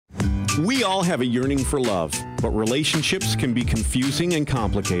We all have a yearning for love, but relationships can be confusing and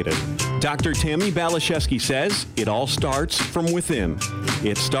complicated. Dr. Tammy Baliszewski says it all starts from within.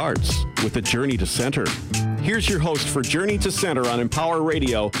 It starts with a journey to center. Here's your host for Journey to Center on Empower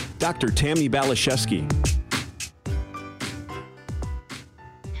Radio, Dr. Tammy Baliszewski.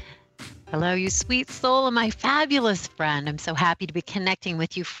 Hello, you sweet soul and my fabulous friend. I'm so happy to be connecting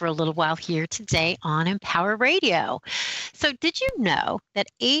with you for a little while here today on Empower Radio. So did you know that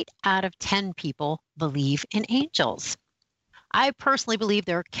 8 out of 10 people believe in angels? I personally believe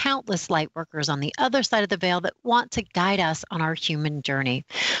there are countless light workers on the other side of the veil that want to guide us on our human journey.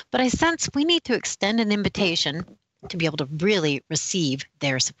 But I sense we need to extend an invitation to be able to really receive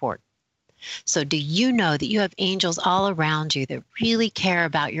their support. So do you know that you have angels all around you that really care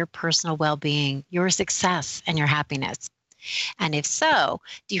about your personal well-being, your success, and your happiness? And if so,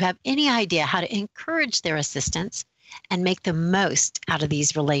 do you have any idea how to encourage their assistance and make the most out of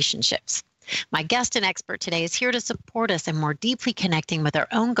these relationships? My guest and expert today is here to support us in more deeply connecting with our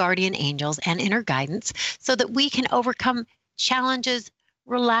own guardian angels and inner guidance so that we can overcome challenges,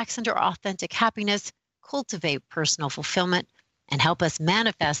 relax into our authentic happiness, cultivate personal fulfillment, and help us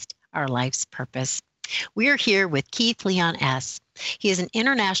manifest our life's purpose. We are here with Keith Leon S. He is an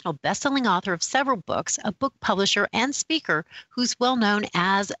international best-selling author of several books, a book publisher and speaker who's well known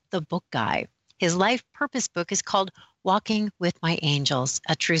as the Book Guy. His life purpose book is called Walking with My Angels,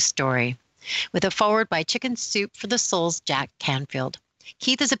 A True Story, with a foreword by Chicken Soup for the Soul's Jack Canfield.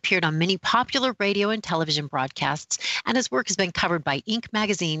 Keith has appeared on many popular radio and television broadcasts, and his work has been covered by Inc.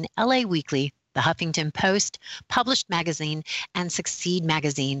 Magazine, LA Weekly, The Huffington Post, Published Magazine, and Succeed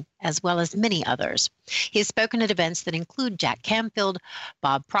Magazine, as well as many others. He has spoken at events that include Jack Canfield,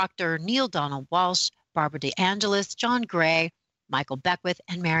 Bob Proctor, Neil Donald Walsh, Barbara DeAngelis, John Gray, Michael Beckwith,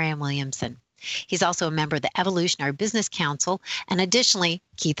 and Marianne Williamson. He's also a member of the Evolutionary Business Council, and additionally,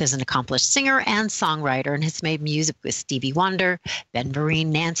 Keith is an accomplished singer and songwriter and has made music with Stevie Wonder, Ben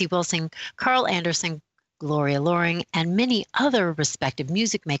Vereen, Nancy Wilson, Carl Anderson, Gloria Loring, and many other respected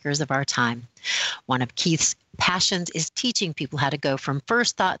music makers of our time. One of Keith's passions is teaching people how to go from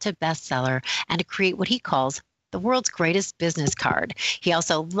first thought to bestseller and to create what he calls the world's greatest business card. He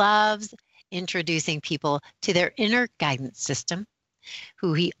also loves introducing people to their inner guidance system,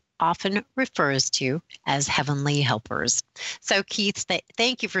 who he often refers to as heavenly helpers. So Keith,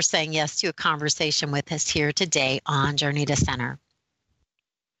 thank you for saying yes to a conversation with us here today on Journey to Center.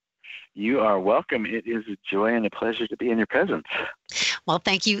 You are welcome. It is a joy and a pleasure to be in your presence. Well,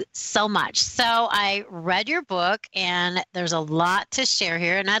 thank you so much. So I read your book, and there's a lot to share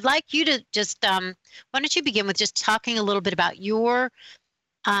here. And I'd like you to just, why don't you begin with just talking a little bit about your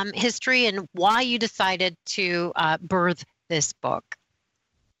history and why you decided to birth this book?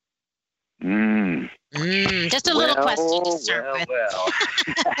 Just a little question to start with.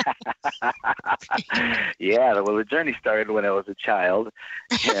 Yeah, well, the journey started when I was a child,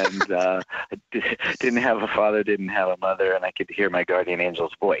 and didn't have a father, didn't have a mother, and I could hear my guardian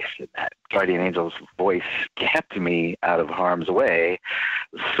angel's voice. And that guardian angel's voice kept me out of harm's way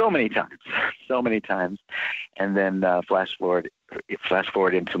so many times. And then flash forward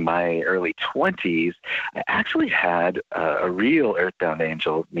into my early 20s, I actually had a real earthbound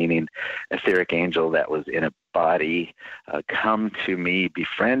angel, meaning etheric angel that was in a body, come to me,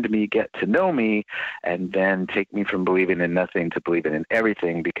 befriend me, get to know me, and then take me from believing in nothing to believing in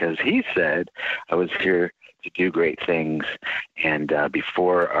everything, because he said I was here to do great things. And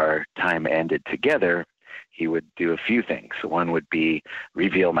before our time ended together, he would do a few things. One would be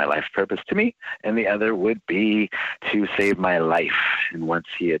reveal my life purpose to me, and the other would be to save my life. And once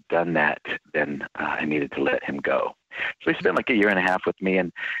he had done that, then I needed to let him go. So he spent like a year and a half with me,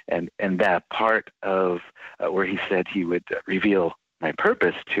 and that part of where he said he would reveal my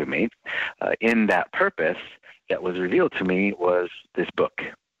purpose to me, in that purpose that was revealed to me was this book.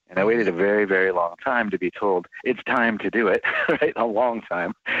 And I waited a very, very long time to be told it's time to do it, right? A long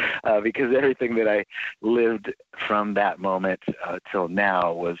time, because everything that I lived from that moment till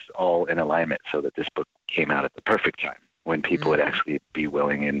now was all in alignment, so that this book came out at the perfect time when people would actually be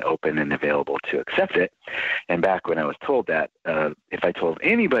willing and open and available to accept it. And back when I was told that, if I told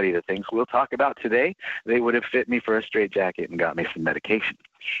anybody the things we'll talk about today, they would have fit me for a straitjacket and got me some medication.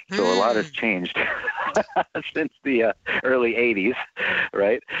 So a lot has changed since the early 80s,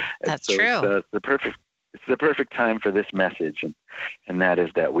 right? That's so true. It's the perfect time for this message, and that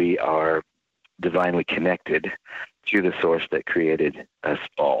is that we are divinely connected to the source that created us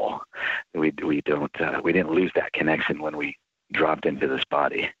all. We didn't lose that connection when we dropped into this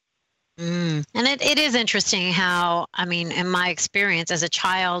body. And it is interesting how, I mean, in my experience as a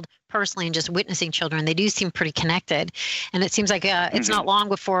child, personally and just witnessing children, they do seem pretty connected. And it seems like it's not long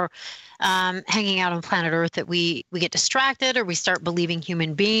before hanging out on planet Earth that we get distracted, or we start believing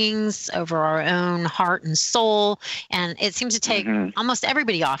human beings over our own heart and soul. And it seems to take almost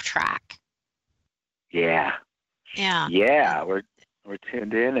everybody off track. Yeah. Yeah. Yeah. We're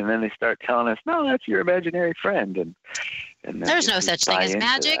tuned in, and then they start telling us, no, that's your imaginary friend. And there's no such thing as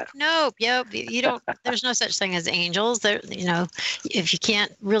magic. That. Nope. Yep. You don't, there's no such thing as angels. There, if you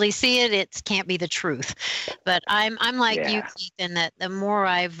can't really see it, it can't be the truth. But I'm like you, Keith, in that the more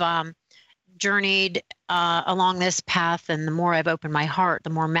I've journeyed along this path, and the more I've opened my heart, the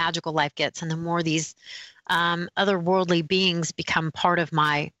more magical life gets, and the more these otherworldly beings become part of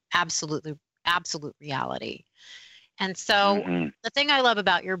my absolute reality. And so the thing I love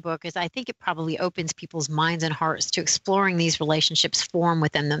about your book is I think it probably opens people's minds and hearts to exploring these relationships form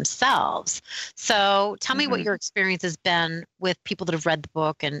within themselves. So tell me what your experience has been with people that have read the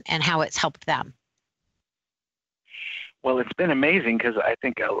book, and how it's helped them. Well, it's been amazing, because I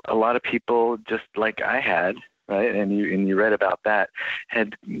think a lot of people, just like I had, right, and you read about that,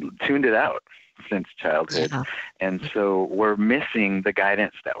 had tuned it out since childhood. Yeah. And so we're missing the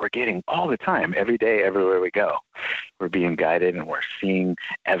guidance that we're getting all the time, every day, everywhere we go. We're being guided, and we're seeing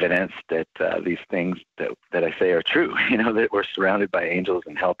evidence that these things that I say are true, that we're surrounded by angels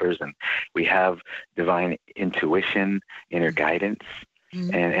and helpers, and we have divine intuition, inner guidance.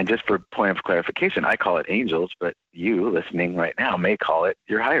 And just for point of clarification, I call it angels, but you listening right now may call it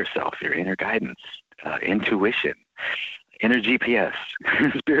your higher self, your inner guidance, intuition, inner GPS,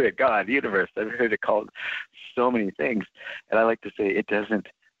 spirit, God, universe. I've heard it called so many things. And I like to say it doesn't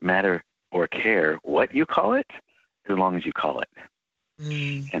matter or care what you call it, as long as you call it.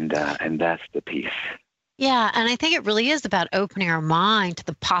 And that's the piece. Yeah, and I think it really is about opening our mind to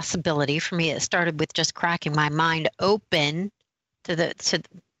the possibility. For me, it started with just cracking my mind open to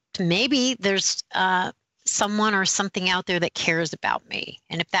maybe there's someone or something out there that cares about me.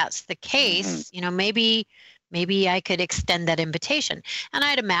 And if that's the case, maybe I could extend that invitation. And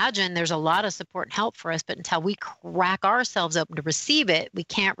I'd imagine there's a lot of support and help for us, but until we crack ourselves open to receive it, we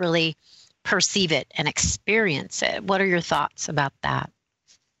can't really perceive it and experience it. What are your thoughts about that?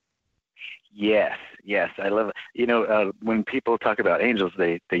 Yes, I love it. When people talk about angels,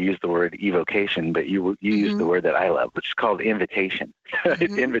 they use the word evocation, but you use the word that I love, which is called invitation.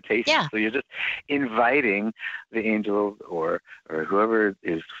 It's invitation. Yeah. So you're just inviting the angels or whoever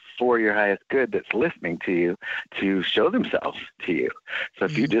is for your highest good that's listening to you to show themselves to you. So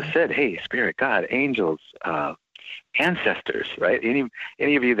if you just said, hey, spirit, God, angels, ancestors, right?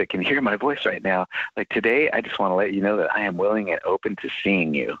 Any of you that can hear my voice right now, like today, I just want to let you know that I am willing and open to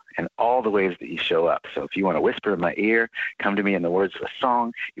seeing you and all the ways that you show up. So if you want to whisper in my ear, come to me in the words of a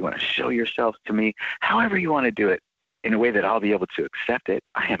song, you want to show yourself to me, however you want to do it, in a way that I'll be able to accept it,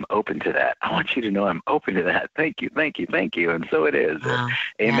 I am open to that. I want you to know I'm open to that. Thank you, thank you, thank you. And so it is. Wow.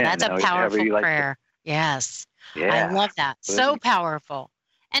 Amen. Yeah, that's a powerful prayer. Yes. Yeah. I love that. So powerful.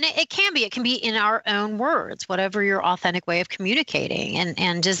 And it can be in our own words, whatever your authentic way of communicating.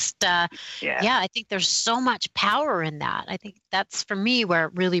 And just, I think there's so much power in that. I think that's, for me, where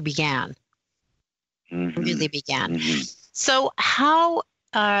it really began. So how,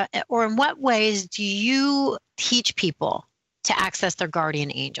 or in what ways do you teach people to access their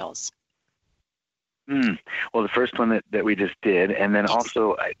guardian angels? Well, the first one that we just did, and then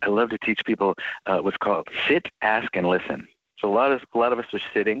also I love to teach people what's called sit, ask, and listen. So a lot of us are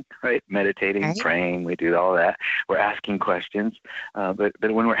sitting, right, meditating, praying. We do all that. We're asking questions, but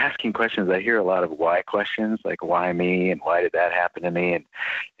when we're asking questions, I hear a lot of why questions, like why me and why did that happen to me,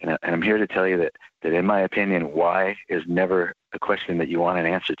 and I'm here to tell you that in my opinion, why is never a question that you want an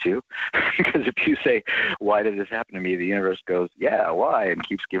answer to, because if you say why did this happen to me, the universe goes, yeah, why, and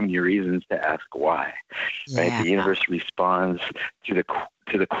keeps giving you reasons to ask why. Right? The universe responds to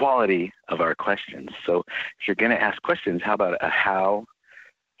the quality of our questions. So if you're going to ask questions, how about a how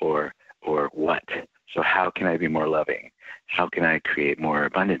or what? So how can I be more loving? How can I create more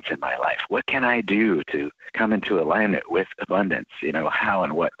abundance in my life? What can I do to come into alignment with abundance? How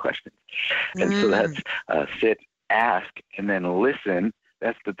and what questions. And so that's sit, ask, and then listen.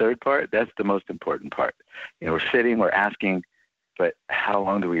 That's the third part. That's the most important part. We're sitting, we're asking, but how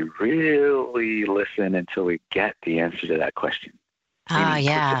long do we really listen until we get the answer to that question? Put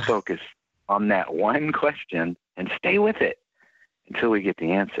the focus on that one question and stay with it until we get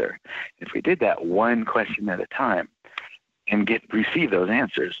the answer. If we did that one question at a time and receive those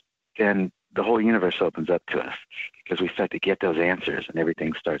answers, then the whole universe opens up to us, because we start to get those answers and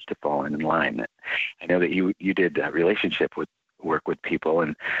everything starts to fall in line. I know that you did a relationship with work with people,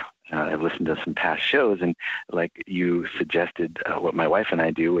 and I've listened to some past shows, and like you suggested, what my wife and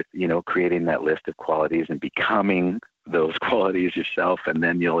I do with, creating that list of qualities and becoming those qualities yourself, and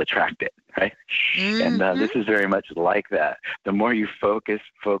then you'll attract it, right? Mm-hmm. And this is very much like that. The more you focus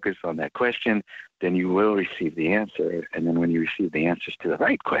on that question, then you will receive the answer. And then when you receive the answers to the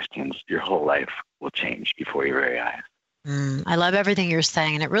right questions, your whole life will change before your very eyes. I love everything you're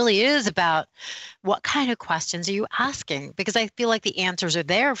saying. And it really is about what kind of questions are you asking? Because I feel like the answers are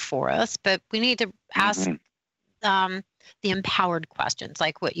there for us, but we need to ask the empowered questions.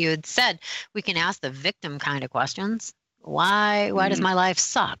 Like what you had said, we can ask the victim kind of questions. Why does my life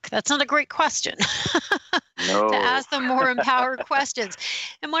suck? That's not a great question. No. To ask the more empowered questions.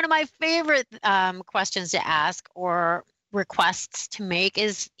 And one of my favorite questions to ask or requests to make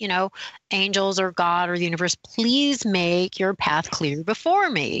is, angels or God or the universe, please make your path clear before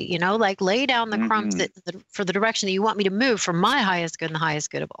me. Like lay down the crumbs for the direction that you want me to move for my highest good and the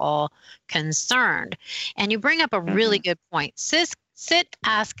highest good of all concerned. And you bring up a really good point. Sit,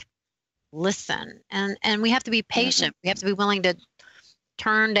 ask, listen. And we have to be patient. We have to be willing to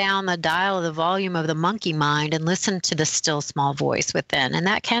turn down the dial of the volume of the monkey mind and listen to the still small voice within. And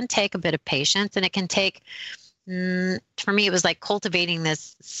that can take a bit of patience, and it can take, for me, it was like cultivating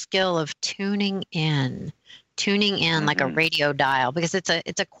this skill of tuning in like a radio dial, because it's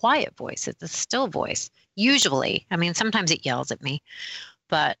a quiet voice. It's a still voice. Usually, I mean, sometimes it yells at me,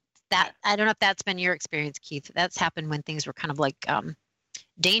 but that, I don't know if that's been your experience, Keith. That's happened when things were kind of like,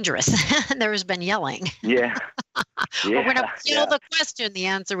 dangerous. There has been yelling. Yeah. Or when I the question, the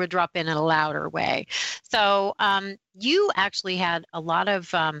answer would drop in a louder way. So you actually had a lot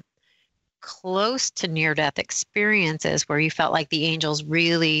of close to near-death experiences where you felt like the angels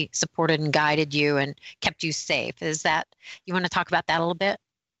really supported and guided you and kept you safe. Is that, you want to talk about that a little bit?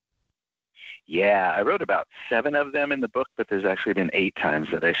 Yeah, I wrote about 7 of them in the book, but there's actually been 8 times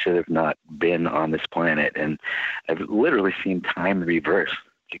that I should have not been on this planet. And I've literally seen time reverse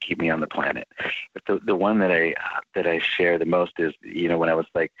to keep me on the planet. But the one that I share the most is, when I was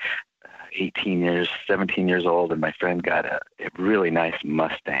like 17 years old, and my friend got a really nice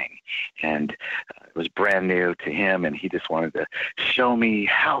Mustang, and it was brand new to him, and he just wanted to show me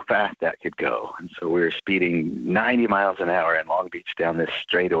how fast that could go. And so we were speeding 90 miles an hour in Long Beach down this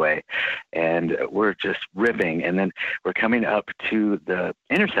straightaway, and we're just ripping, and then we're coming up to the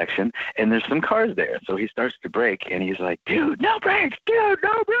intersection, and there's some cars there. So he starts to brake, and he's like, dude, no brakes,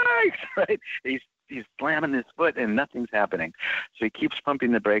 right? He's slamming his foot and nothing's happening. So he keeps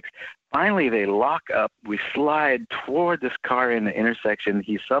pumping the brakes. Finally, they lock up. We slide toward this car in the intersection.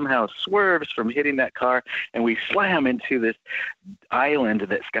 He somehow swerves from hitting that car, and we slam into this island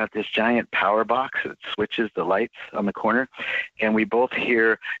that's got this giant power box that switches the lights on the corner. And we both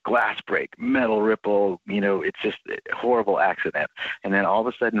hear glass break, metal ripple. It's just a horrible accident. And then all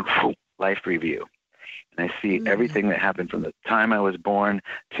of a sudden, life review. And I see everything that happened from the time I was born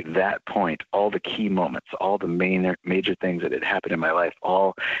to that point, all the key moments, all the major things that had happened in my life,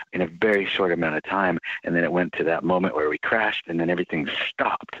 all in a very short amount of time. And then it went to that moment where we crashed, and then everything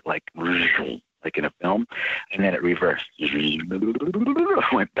stopped, like in a film, and then it reversed.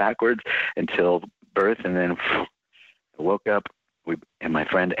 Went backwards until birth, and then I woke up. And my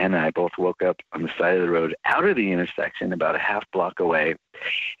friend and I both woke up on the side of the road out of the intersection about a half block away.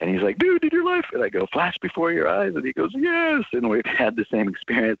 And he's like, dude, did your life? And I go, flash before your eyes? And he goes, yes. And we've had the same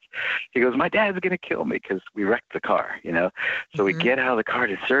experience. He goes, my dad's going to kill me because we wrecked the car, So we get out of the car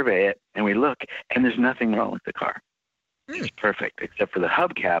to survey it, and we look, and there's nothing wrong with the car. It's perfect, except for the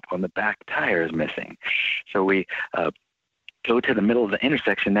hubcap on the back tire is missing. So we go to the middle of the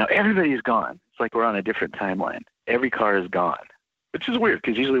intersection. Now everybody's gone. It's like we're on a different timeline. Every car is gone. Which is weird,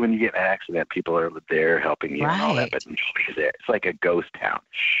 because usually when you get in an accident, people are there helping you and all that, but nobody's there. It's like a ghost town.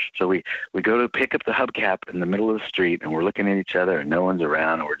 So we go to pick up the hubcap in the middle of the street, and we're looking at each other, and no one's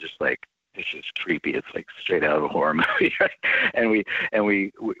around, and we're just like, this is creepy. It's like straight out of a horror movie, right? And we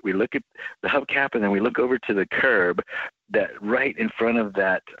look at the hubcap, and then we look over to the curb that right in front of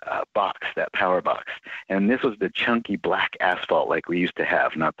that box, that power box. And this was the chunky black asphalt like we used to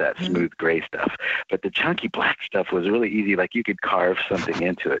have, not that smooth gray stuff. But the chunky black stuff was really easy. Like you could carve something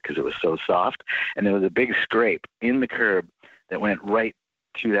into it because it was so soft. And there was a big scrape in the curb that went right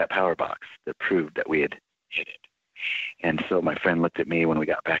to that power box that proved that we had hit it. And so my friend looked at me when we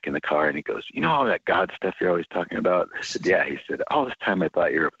got back in the car, and he goes, all that God stuff you're always talking about? I said, yeah. He said, all this time I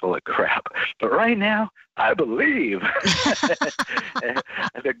thought you were full of crap, but right now I believe.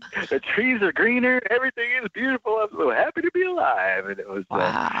 the trees are greener. Everything is beautiful. I'm so happy to be alive. And it was,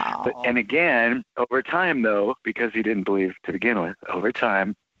 wow. And again, over time though, because he didn't believe to begin with, over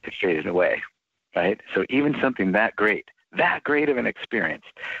time it faded away. Right. So even something that great that great of an experience,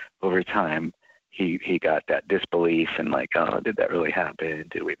 over time, he got that disbelief and like, oh, did that really happen?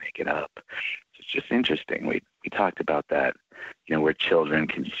 Did we make it up? It's just interesting. We talked about that, where children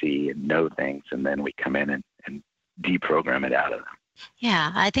can see and know things, and then we come in and deprogram it out of them.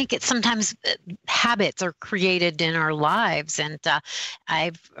 Yeah, I think it's sometimes habits are created in our lives, and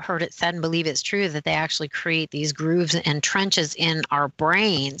I've heard it said and believe it's true that they actually create these grooves and trenches in our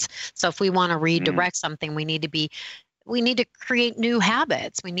brains. So if we want to redirect something, we need to create new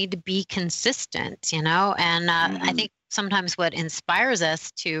habits. We need to be consistent, and I think sometimes what inspires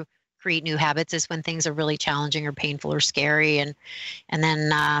us to create new habits is when things are really challenging or painful or scary. And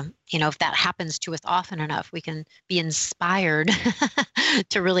then, if that happens to us often enough, we can be inspired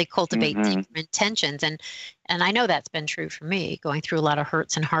to really cultivate deeper intentions. And I know that's been true for me, going through a lot of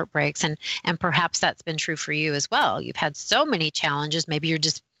hurts and heartbreaks, and perhaps that's been true for you as well. You've had so many challenges. Maybe you're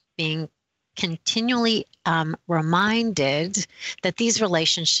just being continually reminded that these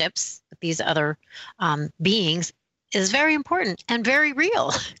relationships with these other beings is very important and very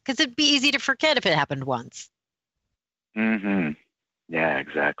real, because it'd be easy to forget if it happened once. Yeah,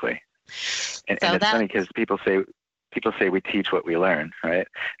 exactly. And it's funny because people say we teach what we learn, right?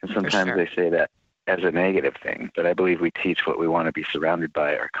 And sometimes they say that as a negative thing, but I believe we teach what we want to be surrounded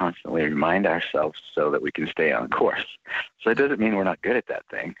by or constantly remind ourselves so that we can stay on course. So it doesn't mean we're not good at that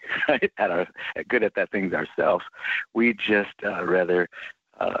thing, right? Good at that thing ourselves. We just rather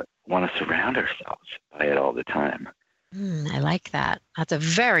want to surround ourselves by it all the time. I like that. That's a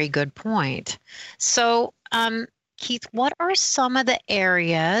very good point. So, Keith, what are some of the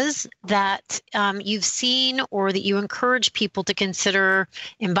areas that you've seen or that you encourage people to consider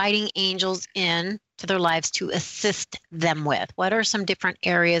inviting angels in to their lives to assist them with? What are some different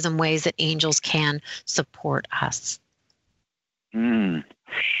areas and ways that angels can support us?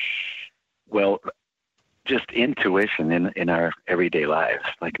 Well, just intuition in our everyday lives,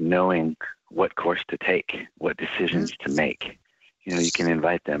 like knowing what course to take, what decisions to make. You can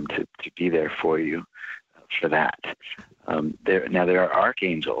invite them to be there for you for that. There are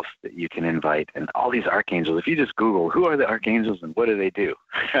archangels that you can invite, and all these archangels, if you just Google, who are the archangels and what do they do?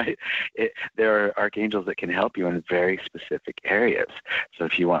 Right? There are archangels that can help you in very specific areas. So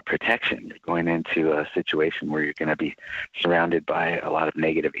if you want protection, you're going into a situation where you're going to be surrounded by a lot of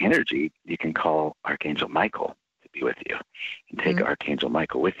negative energy, you can call Archangel Michael to be with you and take Archangel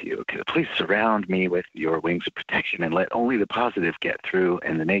Michael with you. Okay, please surround me with your wings of protection and let only the positive get through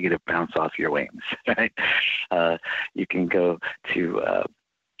and the negative bounce off your wings. Right? You can go to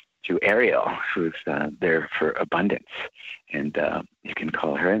Ariel, who's there for abundance, and you can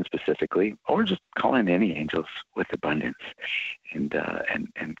call her in specifically, or just call in any angels with abundance, and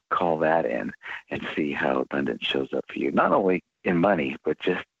call that in and see how abundance shows up for you. Not only in money, but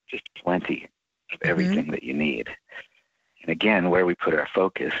just plenty of everything that you need. And again, where we put our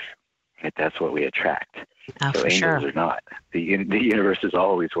focus, right, that's what we attract. So angels are not. The universe is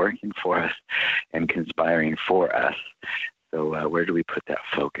always working for us and conspiring for us. So where do we put that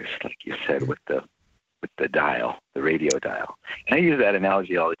focus, like you said, with the dial, the radio dial? And I use that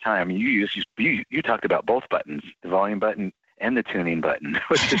analogy all the time. You talked about both buttons, the volume button and the tuning button,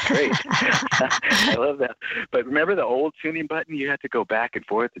 which is great. I love that. But remember the old tuning button? You had to go back and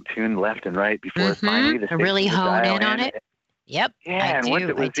forth and tune left and right before finally the really hone in on it. Yep. Yeah, and once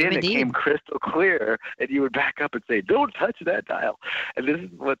it was in, it came crystal clear, and you would back up and say, "Don't touch that dial." And this is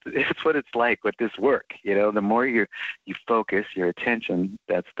what it's like with this work. The more you focus your attention,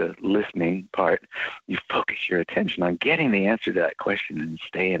 that's the listening part. You focus your attention on getting the answer to that question and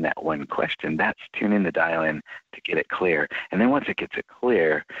stay in that one question. That's tuning the dial in to get it clear. And then once it gets it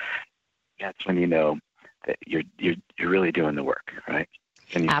clear, that's when you know that you're really doing the work, right?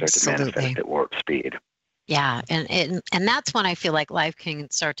 And you start to manifest at warp speed. Yeah, and that's when I feel like life can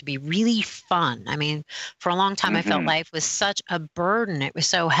start to be really fun. I mean, for a long time, I felt life was such a burden. It was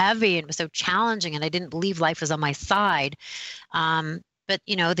so heavy, and it was so challenging, and I didn't believe life was on my side. But,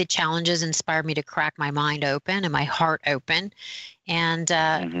 the challenges inspired me to crack my mind open and my heart open. And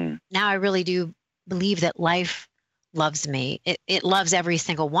now I really do believe that life loves me. It loves every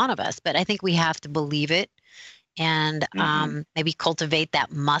single one of us, but I think we have to believe it. And maybe cultivate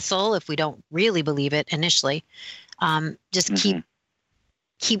that muscle if we don't really believe it initially. Just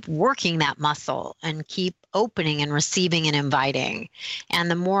keep working that muscle and keep opening and receiving and inviting. And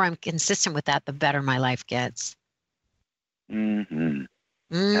the more I'm consistent with that, the better my life gets.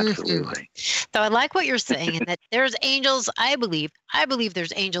 Absolutely. So I like what you're saying, and that there's angels. I believe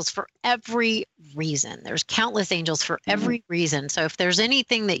there's angels for every reason. There's countless angels for every reason. So if there's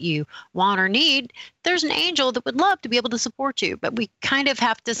anything that you want or need, there's an angel that would love to be able to support you. But we kind of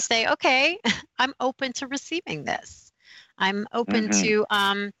have to say, okay, I'm open to receiving this. I'm open to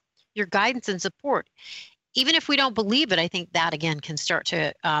your guidance and support. Even if we don't believe it, I think that, again, can start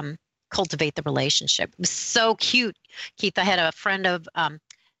to cultivate the relationship. It was so cute, Keith. I had a friend of,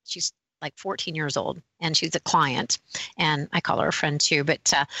 she's like 14 years old, and she's a client, and I call her a friend too.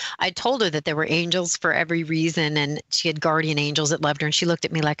 But I told her that there were angels for every reason, and she had guardian angels that loved her. And she looked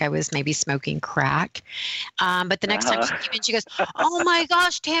at me like I was maybe smoking crack. But the next time she came in, she goes, "Oh my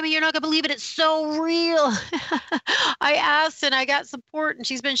gosh, Tammy, you're not gonna believe it. It's so real." I asked, and I got support, and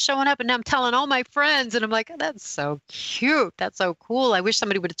she's been showing up, and now I'm telling all my friends, and I'm like, "That's so cute. That's so cool. I wish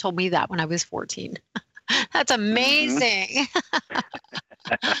somebody would have told me that when I was 14." That's amazing.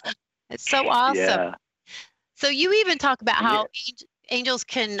 It's so awesome. Yeah. So you even talk about how angels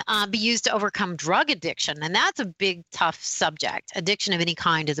can be used to overcome drug addiction, and that's a big, tough subject. Addiction of any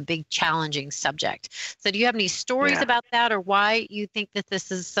kind is a big, challenging subject. So do you have any stories about that, or why you think that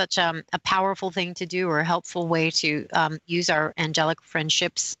this is such a powerful thing to do, or a helpful way to use our angelic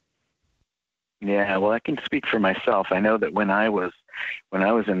friendships? Yeah, well, I can speak for myself. I know that when I was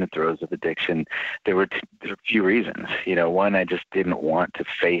in the throes of addiction, there were a few reasons. One, I just didn't want to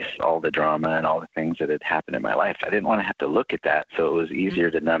face all the drama and all the things that had happened in my life. I didn't want to have to look at that, so it was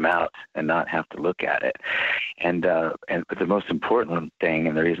easier to numb out and not have to look at it. But the most important thing,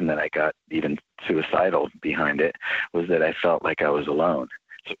 and the reason that I got even suicidal behind it, was that I felt like I was alone.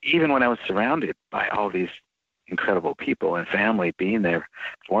 So even when I was surrounded by all these incredible people and family being there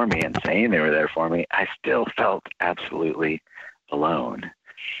for me and saying they were there for me, I still felt absolutely alone.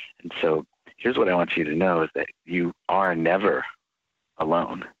 And so here's what I want you to know, is that you are never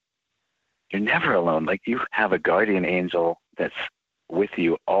alone. You're never alone. Like, you have a guardian angel that's with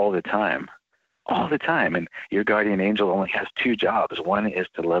you all the time. And your guardian angel only has two jobs. One is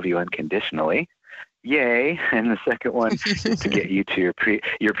to love you unconditionally. Yay. And the second one is to get you to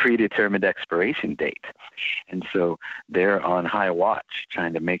your predetermined expiration date. And so they're on high watch,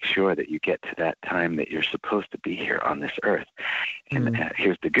 trying to make sure that you get to that time that you're supposed to be here on this earth. And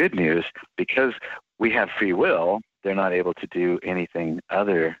here's the good news: because we have free will, they're not able to do anything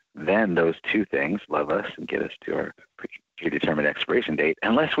other than those two things, love us and get us to our predetermined expiration date,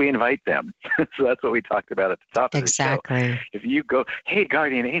 unless we invite them. So that's what we talked about at the top of the show. If you go, "Hey,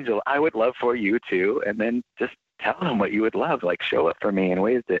 guardian angel, I would love for you to," and then just tell them what you would love, like, show up for me in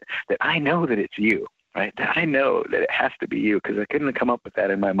ways that I know that it's you, right? That I know that it has to be you, because I couldn't come up with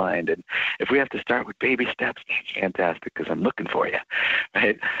that in my mind. And if we have to start with baby steps, that's fantastic, because I'm looking for you,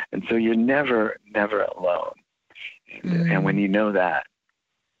 right? And so you're never, never alone. And when you know that,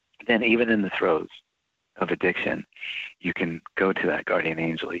 then even in the throes of addiction, you can go to that guardian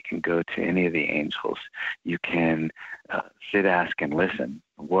angel. You can go to any of the angels. You can sit, ask, and listen.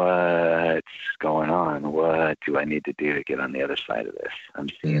 What's going on? What do I need to do to get on the other side of this? I'm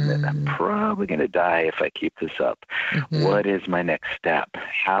seeing that I'm probably going to die if I keep this up. What is my next step?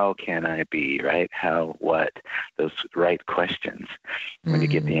 How can I be, right? How, what? Those right questions. When you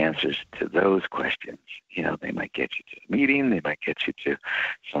get the answers to those questions, they might get you to a meeting. They might get you to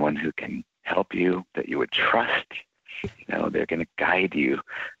someone who can help you, that you would trust. They're going to guide you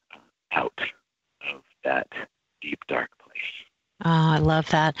out of that deep, dark place. Oh, I love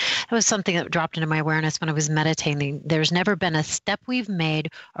that. It was something that dropped into my awareness when I was meditating. There's never been a step we've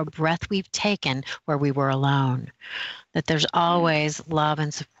made or breath we've taken where we were alone. That there's always love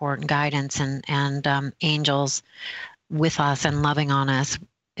and support and guidance and angels with us and loving on us.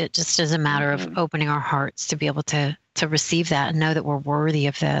 It just is a matter of opening our hearts to be able to receive that and know that we're worthy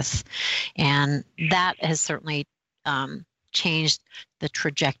of this. And that has certainly changed the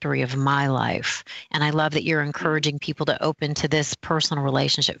trajectory of my life. And I love that you're encouraging people to open to this personal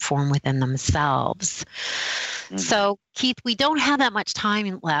relationship form within themselves. So, Keith, we don't have that much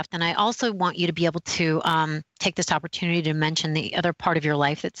time left. And I also want you to be able to take this opportunity to mention the other part of your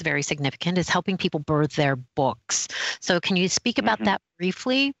life that's very significant, is helping people birth their books. So can you speak about that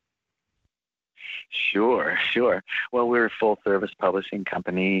briefly? Sure. Well, we're a full-service publishing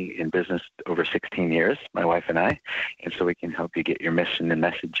company in business over 16 years, my wife and I, and so we can help you get your mission and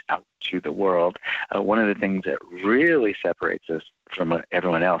message out to the world. One of the things that really separates us from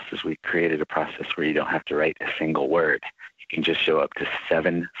everyone else is we created a process where you don't have to write a single word. You can just show up to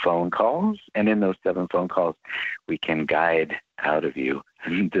 7 phone calls, and in those 7 phone calls, we can guide out of you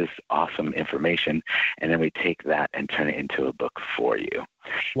this awesome information, and then we take that and turn it into a book for you.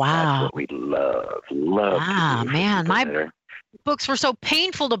 Wow. That's what we love to do. Man, books were so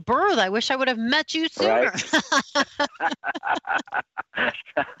painful to birth. I wish I would have met you sooner. Right.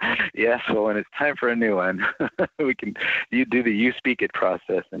 Yes, well, when it's time for a new one, you do the You Speak It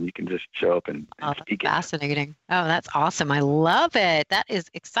process, and you can just show up and speak it. Fascinating. Oh, that's awesome. I love it. That is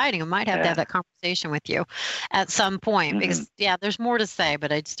exciting. I might have to have that conversation with you at some point because, there's more to say,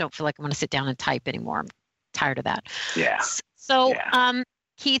 but I just don't feel like I'm going to sit down and type anymore. I'm tired of that. Yeah. So,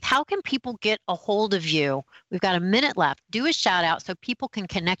 Keith, how can people get a hold of you? We've got a minute left. Do a shout out so people can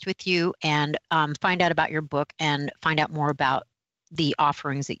connect with you and find out about your book and find out more about the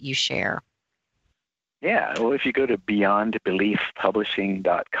offerings that you share. Yeah, well, if you go to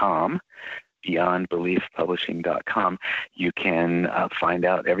beyondbeliefpublishing.com, beyondbeliefpublishing.com, you can find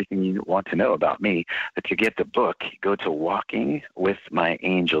out everything you want to know about me. But to get the book, go to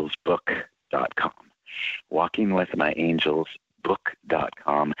walkingwithmyangelsbook.com,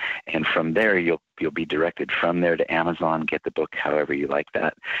 walkingwithmyangelsbook.com, and from there you'll be directed from there to Amazon. Get the book however you like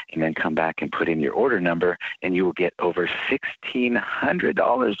that, and then come back and put in your order number, and you will get over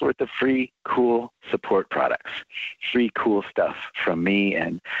 $1,600 worth of free, cool support products, free, cool stuff from me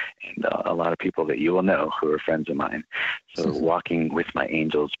and a lot of people that you will know who are friends of mine. So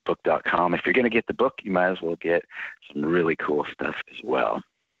walkingwithmyangelsbook.com. If you're going to get the book, you might as well get some really cool stuff as well.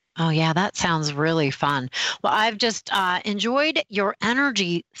 Oh, yeah, that sounds really fun. Well, I've just enjoyed your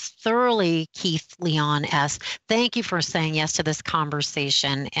energy thoroughly, Keith Leon S. Thank you for saying yes to this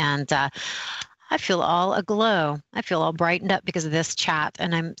conversation. And I feel all aglow. I feel all brightened up because of this chat,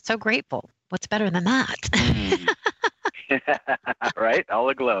 and I'm so grateful. What's better than that? Right? All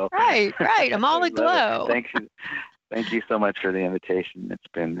aglow. Right. I'm all aglow. Thank you so much for the invitation. It's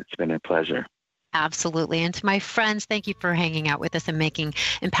been a pleasure. Absolutely. And to my friends, thank you for hanging out with us and making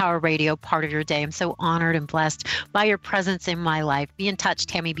Empower Radio part of your day. I'm so honored and blessed by your presence in my life. Be in touch,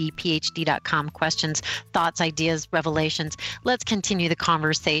 TammyBPhD.com. Questions, thoughts, ideas, revelations. Let's continue the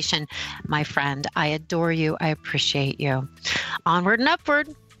conversation. My friend, I adore you. I appreciate you. Onward and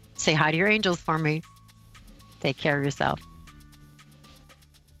upward. Say hi to your angels for me. Take care of yourself.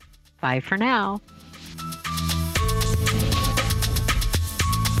 Bye for now.